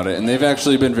sports about it. And they've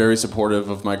actually been very supportive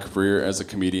of my career as a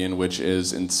comedian, which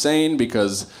is insane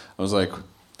because I was like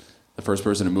the first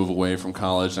person to move away from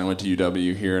college. And I went to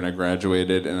UW here and I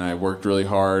graduated and I worked really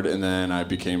hard and then I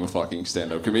became a fucking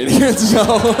stand-up comedian. So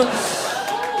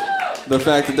the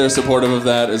fact that they're supportive of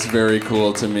that is very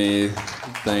cool to me.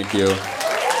 Thank you.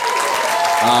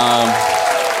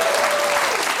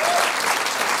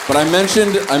 But I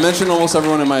mentioned almost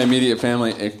everyone in my immediate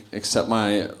family except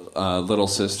my little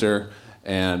sister,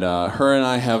 and her and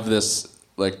I have this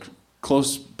like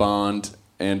close bond,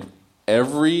 and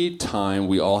every time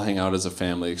we all hang out as a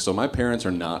family, so my parents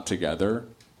are not together,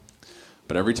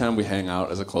 but every time we hang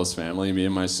out as a close family, me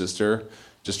and my sister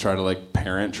just try to like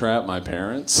parent trap my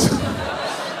parents.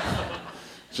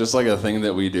 It's just like a thing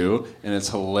that we do, and it's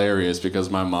hilarious because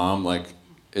my mom like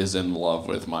is in love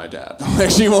with my dad. Like,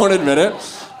 she won't admit it,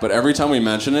 but every time we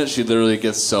mention it, she literally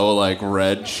gets so like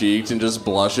red-cheeked and just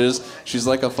blushes. She's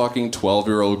like a fucking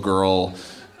 12-year-old girl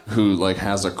who like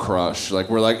has a crush. Like,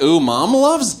 we're like, ooh, mom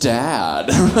loves dad.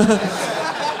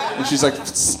 And she's like,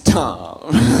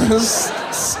 stop.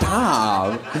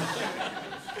 Stop.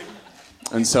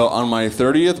 And so on my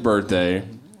 30th birthday,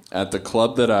 at the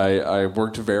club that I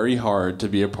worked very hard to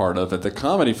be a part of, at the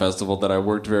comedy festival that I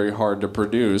worked very hard to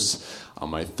produce, on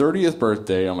my 30th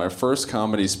birthday, on my first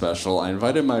comedy special, I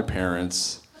invited my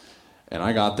parents, and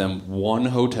I got them one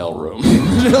hotel room.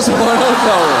 Just one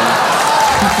hotel room.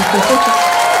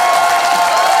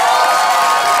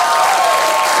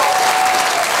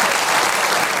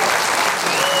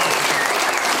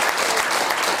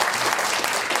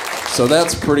 So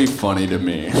that's pretty funny to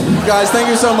me. Guys, thank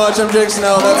you so much. I'm Jake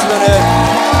Snell. That's been it.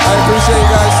 I appreciate you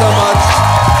guys so much.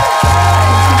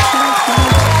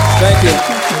 Thank you.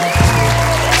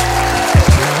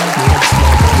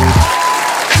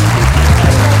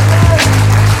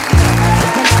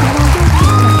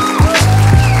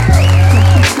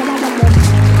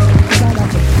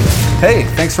 Hey,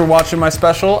 thanks for watching my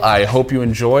special. I hope you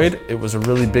enjoyed. It was a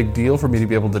really big deal for me to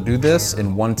be able to do this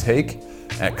in one take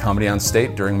at Comedy on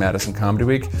State during Madison Comedy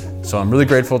Week. So I'm really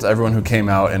grateful to everyone who came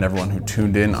out and everyone who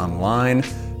tuned in online.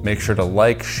 Make sure to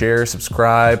like, share,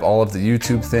 subscribe, all of the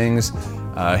YouTube things.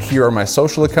 Here are my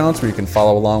social accounts where you can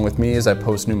follow along with me as I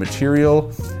post new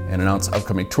material and announce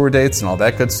upcoming tour dates and all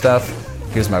that good stuff.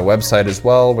 Here's my website as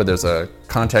well, where there's a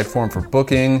contact form for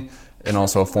booking and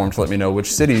also a form to let me know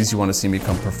which cities you want to see me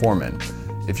come perform in.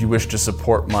 If you wish to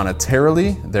support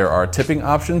monetarily, there are tipping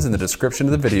options in the description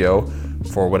of the video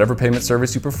for whatever payment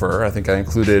service you prefer. I think I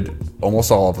included almost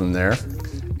all of them there.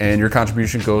 And your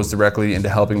contribution goes directly into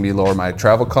helping me lower my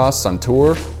travel costs on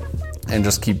tour and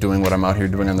just keep doing what I'm out here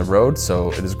doing on the road.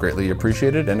 So it is greatly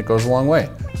appreciated and it goes a long way.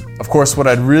 Of course, what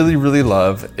I'd really, really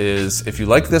love is if you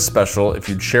like this special, if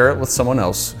you'd share it with someone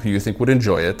else who you think would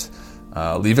enjoy it,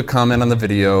 leave a comment on the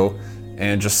video,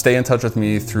 and just stay in touch with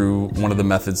me through one of the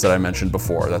methods that I mentioned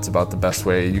before. That's about the best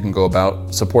way you can go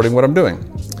about supporting what I'm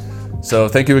doing. So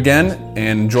thank you again,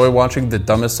 and enjoy watching the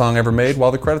dumbest song ever made while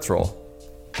the credits roll.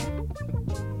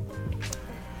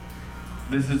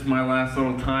 This is my last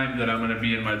little time that I'm gonna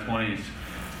be in my 20s.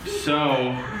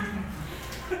 So,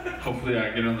 hopefully I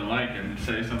get on the mic and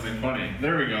say something funny.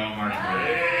 There we go, I'm already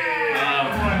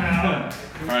ready.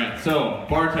 Alright, so,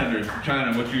 bartenders from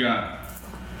China, what you got?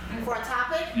 For a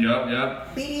topic?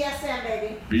 Yep. BDSM,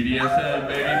 baby. BDSM,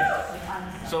 baby.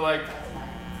 So, like,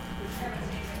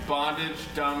 bondage,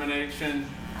 domination,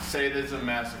 sadism,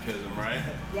 masochism, right?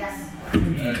 Yes.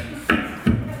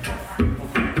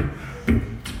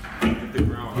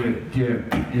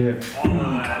 Yeah. All of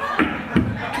that.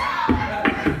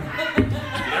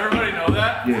 Did everybody know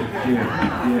that? Yeah.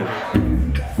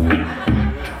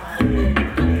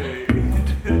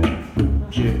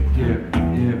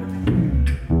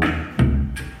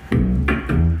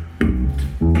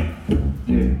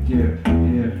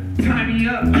 Tie me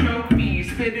up, choke me,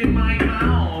 spit in my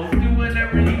mouth. Do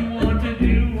whatever you want to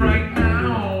do right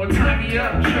now. Tie me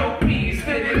up, choke me,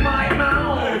 spit in my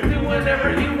mouth. Do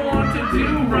whatever you want to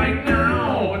do right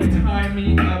now. Tie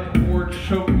me up or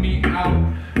choke me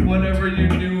out. Whatever you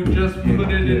do, just put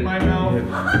it in my mouth.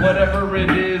 Whatever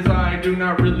it is, I do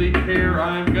not really care.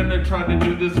 I'm gonna try to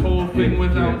do this whole thing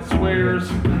without swears.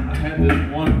 I had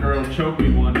this one girl choke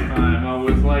me one time. I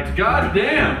was like, God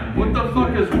damn, what the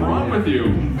fuck is wrong with you?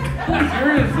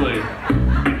 Seriously.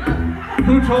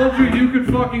 Who told you you could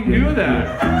fucking do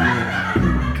that?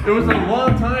 It It was a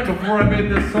long time before I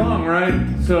made this song, right?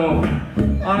 So,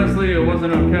 honestly, it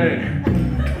wasn't okay.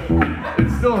 It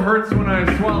still hurts when I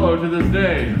swallow to this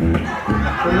day. But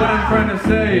what I'm trying to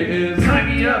say is, tie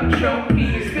me up, choke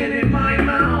me, spit in my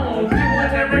mouth, do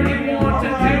whatever you want to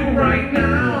do right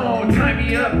now. Tie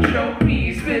me up, choke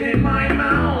me, spit in my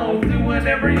mouth, do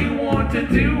whatever you want to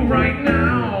do right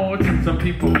now. Some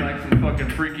people like some fucking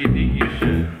freaky deaky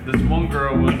shit. This one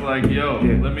girl was like, yo,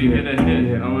 let me hit a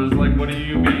hit. I was like, what do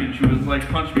you mean? She was like,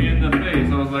 punch me in the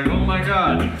face. I was like, oh my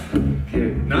god.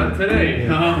 Not today.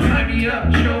 Tie me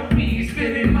up, choke me,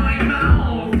 spit in my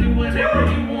mouth, do whatever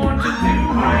you want to do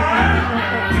right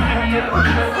now. Tie me up,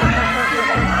 choke me, spit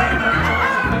in my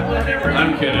mouth, do whatever you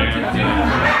want to do right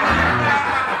now.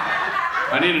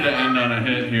 I needed to end on a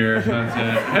hit here. That's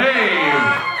it.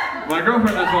 Hey! My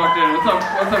girlfriend just walked in. What's up,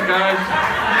 guys?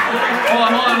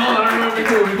 Hold on. Everybody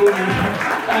be cool.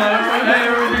 Hey,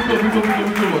 everybody be cool.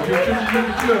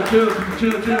 Chill.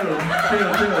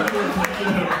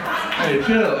 Hey,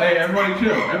 chill. Hey, everybody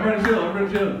chill. Everybody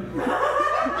chill.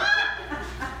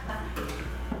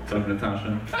 What's up,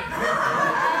 Natasha?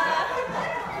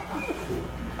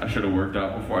 I should have worked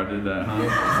out before I did that, huh?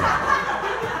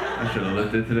 I should have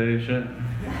lifted today and shit.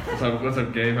 What's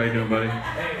up, Gabe? How you doing, buddy?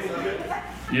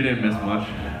 You didn't miss much.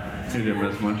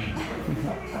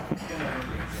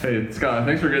 Hey, Scott,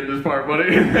 thanks for getting this part,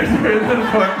 buddy. And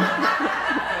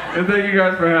thank you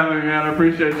guys for having me, man. I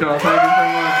appreciate y'all. Thank you so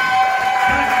much.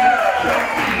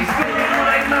 Spit in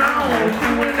my mouth, do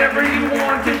whatever you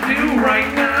want to do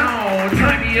right now.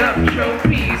 Tie me up, choke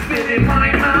me, spit in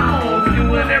my mouth, do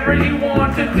whatever you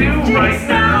want to do right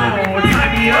now.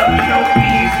 Tie me up, choke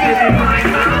me, spit in my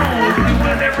mouth, do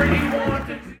whatever you want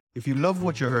to do. If you love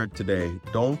what you heard today,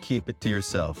 don't keep it to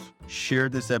yourself. Share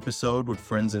this episode with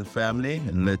friends and family,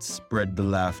 and let's spread the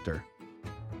laughter.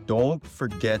 Don't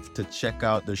forget to check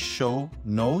out the show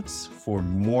notes for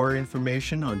more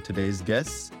information on today's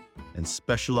guests and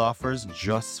special offers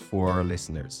just for our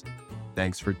listeners.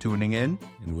 Thanks for tuning in,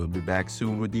 and we'll be back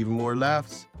soon with even more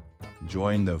laughs.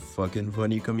 Join the fucking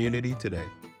funny community today.